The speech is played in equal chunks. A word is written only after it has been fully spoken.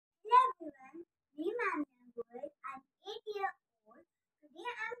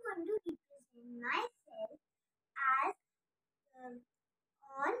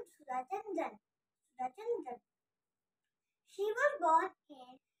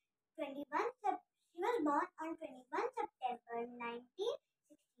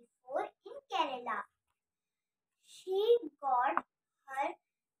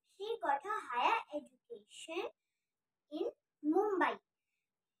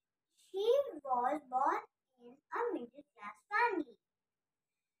was born in a middle class family.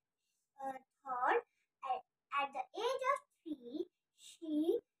 Third, at the age of 3,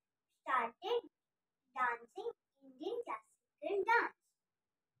 she started dancing Indian classical dance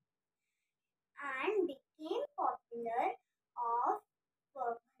and became popular of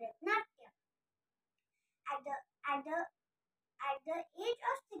Bharatanatyam. At the at the at the age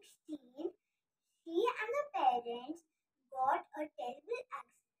of 16, she and her parents got a terrible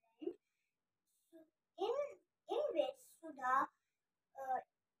accident in in which Sudha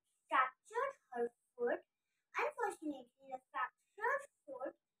fractured her foot. Unfortunately, the fractured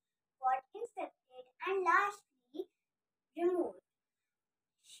foot got infected and lastly removed.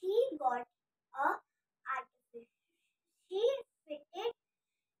 She got a she fitted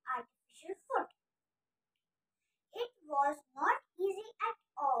artificial foot. It was not easy at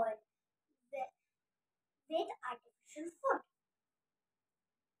all with artificial foot,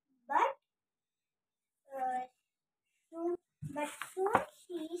 but uh, soon, soon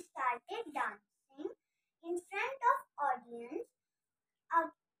she started dancing in front of audience uh,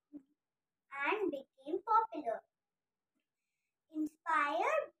 and became popular.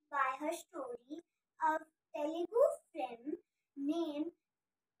 Inspired by her story, a Telugu film named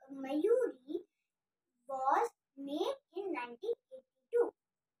Mayuri was made in 1982.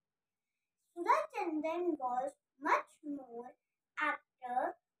 Sudha Chandran was much more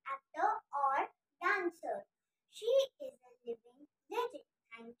actor or dancer. She